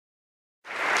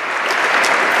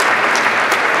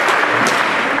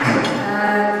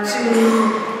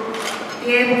to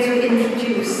be able to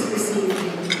introduce this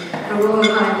evening Her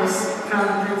Royal Highness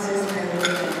Crown Princess Mary.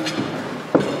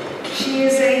 She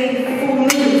is a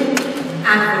formidable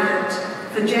advocate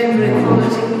for gender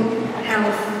equality,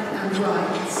 health and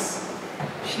rights.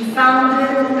 She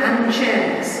founded and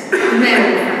chairs the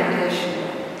Mary Foundation,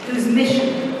 whose mission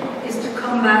is to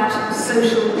combat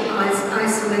social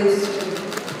isolation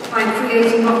by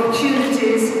creating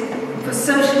opportunities for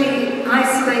socially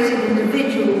isolated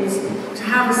individuals to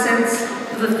have a sense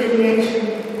of affiliation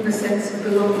and a sense of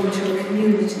belonging to a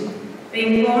community.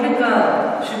 Being born a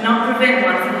girl should not prevent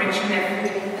one from reaching their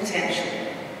full potential.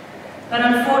 But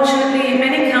unfortunately, in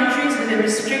many countries with the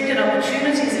restricted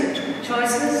opportunities and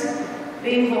choices,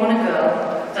 being born a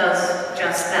girl does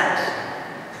just that.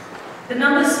 The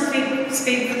numbers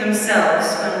speak for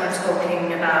themselves when we're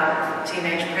talking about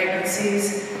teenage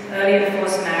pregnancies, early and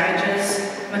forced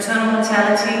marriages, maternal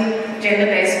mortality,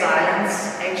 gender-based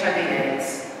violence,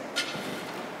 HIV/AIDS.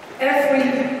 Every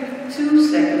 2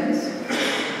 seconds,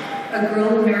 a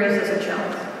girl marries as a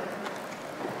child.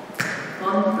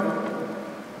 One girl.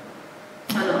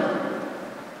 Another.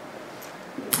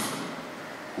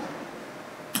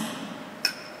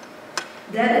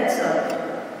 That adds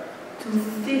up to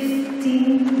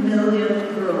 15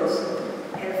 million girls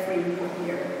every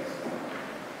year.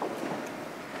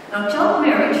 Now, child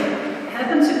marriage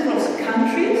happens across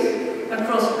countries,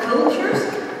 across cultures,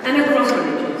 and across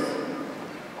religions.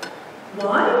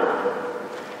 Why?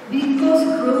 Because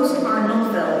girls are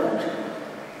not valued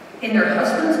in their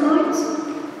husbands' minds,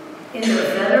 in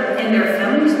their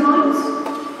families' minds,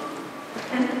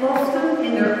 and often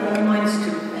in their own minds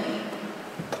too.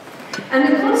 And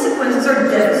the consequences are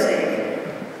devastating.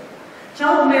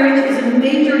 Child marriage is a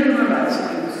major human rights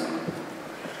abuse,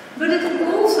 but it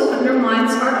also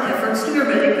undermines our efforts to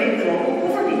eradicate global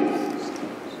poverty.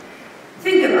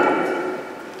 Think about it.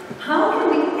 How can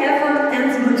we ever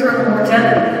end maternal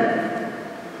mortality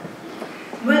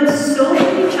when so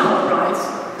many child brides,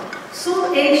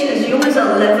 some aged as young as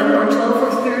 11 or 12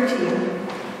 or 13,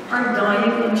 are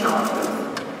dying in childbirth?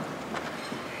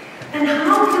 And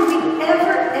how can we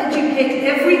ever educate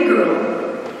every girl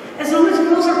as long as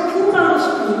girls are pulled out of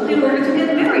school in order to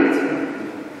get married?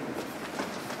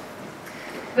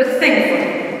 But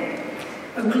thankfully,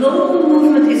 a global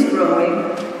movement is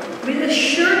growing with a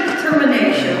sure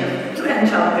determination to end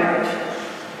child marriage.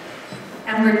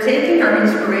 And we're taking our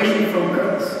inspiration from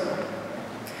girls.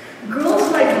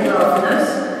 Girls like Londen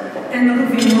and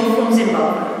Luvimo from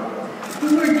Zimbabwe,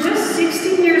 who were just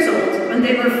 16 years old when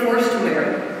they were forced to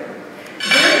marry.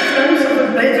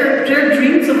 Their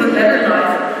dreams of a better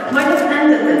life might have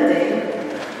ended that day,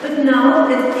 but now,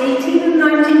 at 18 and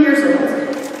 19 years old,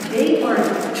 they are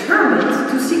determined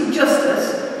to seek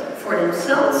justice for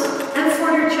themselves and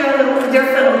for their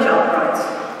fellow child brides.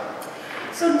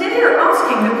 So they are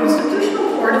asking the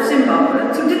Constitutional Court of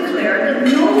Zimbabwe to declare that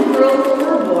no girl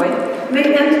or boy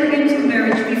may enter into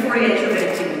marriage before the age of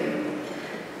 18.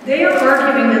 They are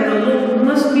arguing that the law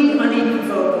must be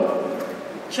unequivocal.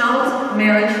 Child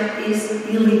marriage is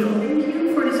illegal. Thank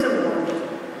you for this award.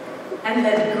 And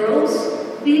let girls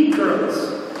be girls.